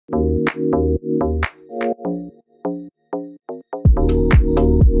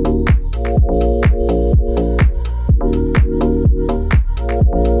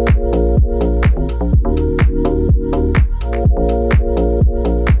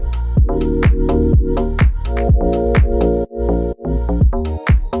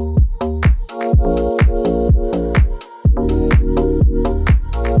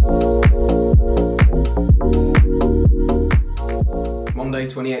Monday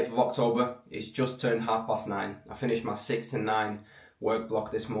 28th of October, it's just turned 9:30. I finished my 6 to 9 work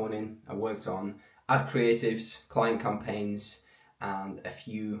block this morning. I worked on ad creatives, client campaigns and a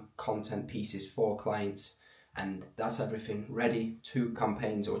few content pieces for clients, and that's everything ready. 2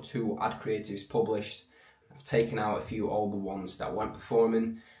 campaigns or 2 ad creatives published. I've taken out a few older ones that weren't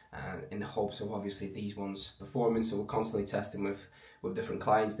performing in the hopes of obviously these ones performing, so we're constantly testing with different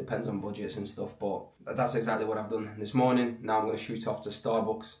clients, depends on budgets and stuff, but that's exactly what I've done this morning. Now I'm going to shoot off to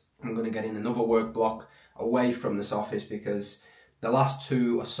Starbucks. I'm going to get in another work block away from this office because the last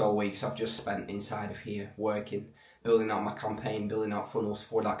 2 or so weeks I've just spent inside of here working, building out my campaign, building out funnels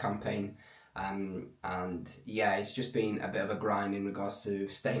for that campaign, and yeah, it's just been a bit of a grind in regards to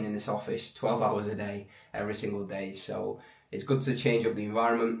staying in this office 12 hours a day every single day, so it's good to change up the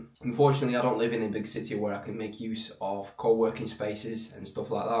environment. Unfortunately, I don't live in a big city where I can make use of co-working spaces and stuff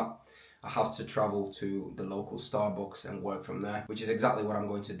like that. I have to travel to the local Starbucks and work from there, which is exactly what I'm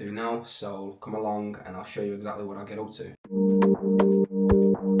going to do now. So come along and I'll show you exactly what I get up to.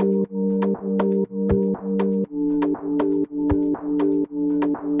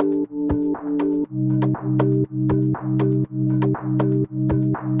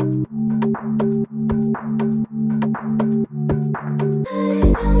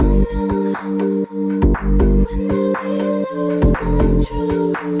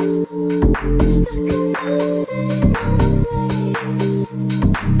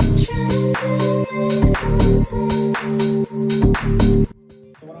 So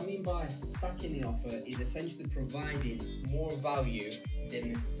what I mean by stacking the offer is essentially providing more value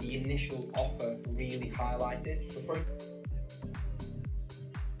than the initial offer really highlighted.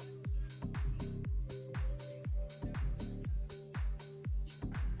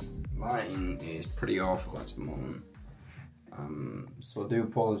 Lighting is pretty awful at the moment, so I do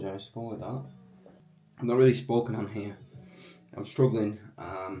apologise for that. I've not really spoken on here. I'm struggling.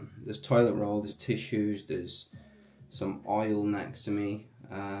 There's toilet roll, there's tissues, there's some oil next to me.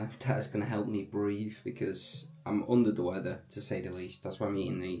 That's going to help me breathe because I'm under the weather, to say the least. That's why I'm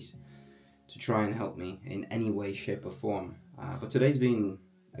eating these, to try and help me in any way, shape or form. But today's been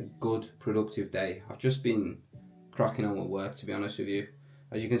a good, productive day. I've just been cracking on with work, to be honest with you.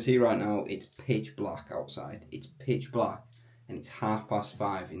 As you can see right now, it's pitch black outside. It's pitch black and it's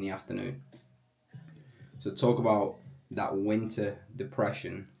 5:30 in the afternoon. So talk about that winter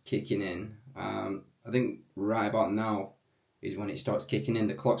depression kicking in. I think right about now is when it starts kicking in.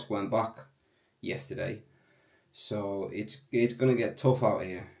 The clocks went back yesterday, so it's going to get tough out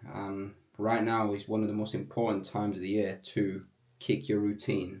here. Right now is one of the most important times of the year to kick your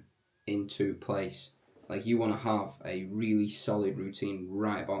routine into place. Like, you want to have a really solid routine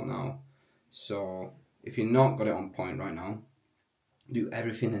right about now. So if you're not got it on point right now, do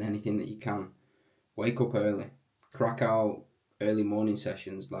everything and anything that you can. Wake up early, crack out early morning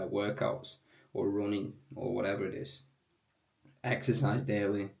sessions like workouts or running or whatever it is. Exercise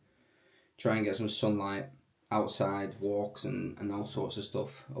daily, try and get some sunlight outside, walks and all sorts of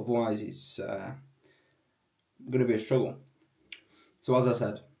stuff. Otherwise it's going to be a struggle. So as I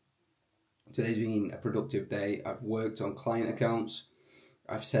said, today's been a productive day. I've worked on client accounts,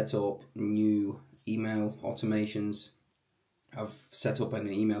 I've set up new email automations, I've set up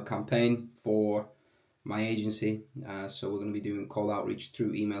an email campaign for my agency, so we're going to be doing call outreach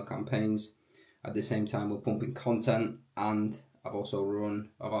through email campaigns. At the same time, we're pumping content, and I've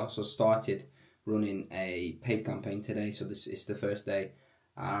also started running a paid campaign today. So this is the first day.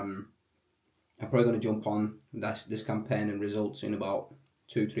 I'm probably going to jump on this campaign and results in about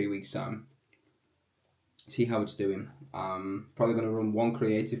 2-3 weeks time. See how it's doing. Probably going to run 1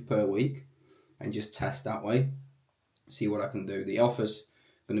 creative per week and just test that way. See what I can do. The offer's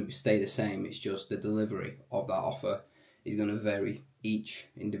going to stay the same. It's just the delivery of that offer is going to vary. Each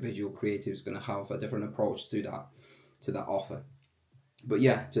individual creative is going to have a different approach to that offer. But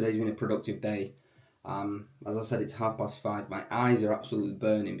yeah, today's been a productive day. As I said, it's 5:30. My eyes are absolutely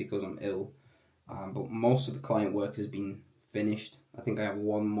burning because I'm ill. But most of the client work has been finished. I think I have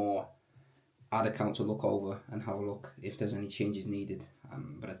one more ad account to look over and have a look if there's any changes needed.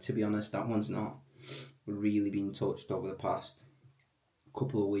 But to be honest, that one's not really been touched over the past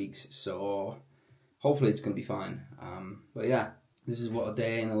couple of weeks. So hopefully it's going to be fine. But yeah, This is what a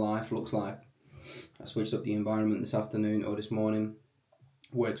day in the life looks like. I switched up the environment this afternoon or this morning.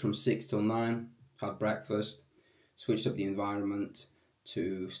 Worked from 6 till 9, had breakfast, switched up the environment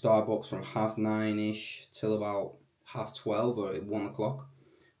to Starbucks from 9:30ish till about 12:30 or 1 o'clock.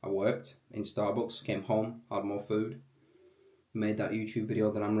 I worked in Starbucks, came home, had more food, made that YouTube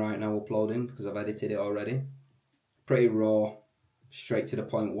video that I'm right now uploading because I've edited it already. Pretty raw, straight to the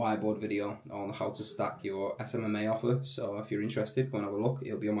point whiteboard video on how to stack your SMMA offer. So if you're interested, go and have a look.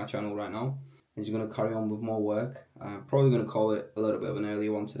 It'll be on my channel right now. I'm just going to carry on with more work. I'm probably going to call it a little bit of an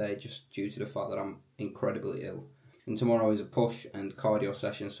earlier one today just due to the fact that I'm incredibly ill. And tomorrow is a push and cardio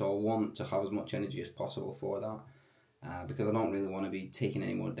session, so I want to have as much energy as possible for that because I don't really want to be taking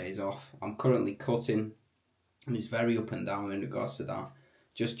any more days off. I'm currently cutting and it's very up and down in regards to that,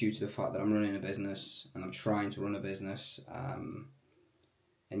 just due to the fact that I'm running a business and I'm trying to run a business.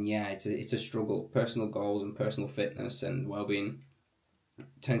 And yeah, it's a struggle. Personal goals and personal fitness and well-being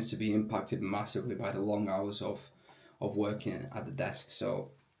tends to be impacted massively by the long hours of working at the desk.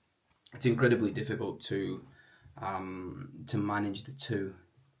 So it's incredibly difficult to manage the two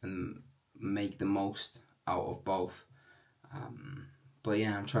and make the most out of both. But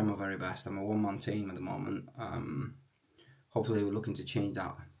yeah, I'm trying my very best. I'm a one-man team at the moment. Hopefully we're looking to change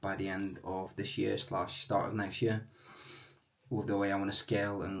that by the end of this year / start of next year with the way I want to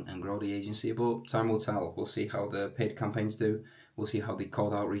scale and grow the agency. But time will tell. We'll see how the paid campaigns do. We'll see how the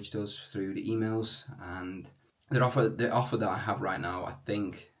cold outreach does through the emails. And the offer that I have right now, I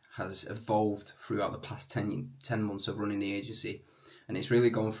think, has evolved throughout the past 10 months of running the agency. And it's really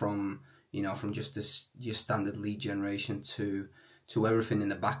gone from, from just your standard lead generation to everything in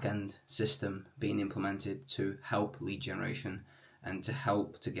the back end system being implemented to help lead generation and to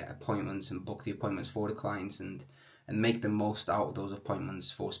help to get appointments and book the appointments for the clients and make the most out of those appointments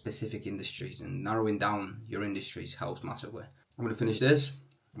for specific industries. And narrowing down your industries helps massively. I'm going to finish this.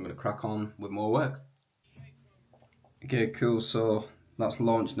 I'm going to crack on with more work. Okay, cool. So that's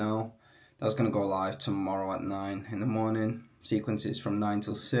launched now. That's going to go live tomorrow at 9 in the morning. Sequences from 9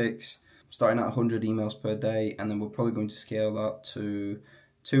 till 6. Starting at 100 emails per day, and then we're probably going to scale that to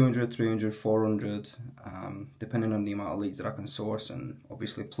 200, 300, 400, depending on the amount of leads that I can source and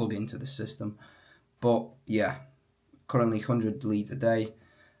obviously plug into the system. But yeah, currently 100 leads a day.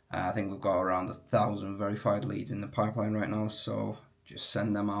 I think we've got around 1,000 verified leads in the pipeline right now, so just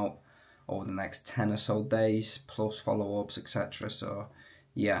send them out over the next 10 or so days, plus follow-ups, etc. So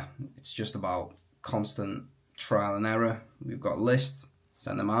yeah, it's just about constant trial and error. We've got a list,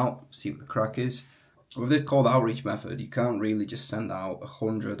 send them out, see what the crack is. With this cold outreach method, you can't really just send out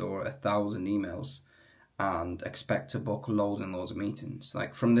 100 or 1,000 emails and expect to book loads and loads of meetings.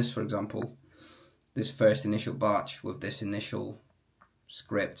 Like from this, for example, this first initial batch with this initial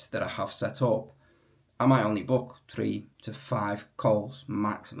script that I have set up, I might only book 3 to 5 calls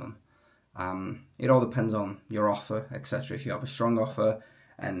maximum. It all depends on your offer, etc. If you have a strong offer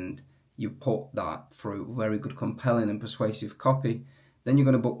and you put that through very good, compelling and persuasive copy, then you're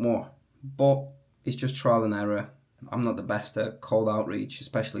going to book more. But it's just trial and error. I'm not the best at cold outreach,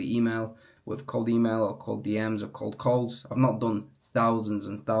 especially email, with cold email or cold DMs or cold calls. I've not done thousands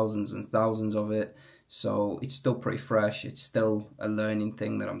and thousands and thousands of it, so it's still pretty fresh. It's still a learning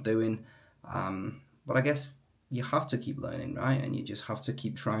thing that I'm doing. But I guess you have to keep learning, right? And you just have to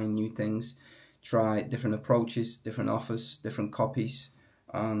keep trying new things, try different approaches, different offers, different copies,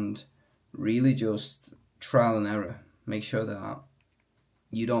 and really just trial and error. Make sure that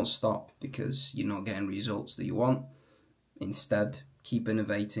you don't stop because you're not getting results that you want. Instead, keep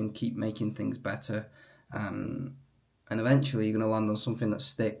innovating, keep making things better, and eventually you're going to land on something that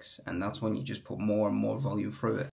sticks, and that's when you just put more and more volume through it.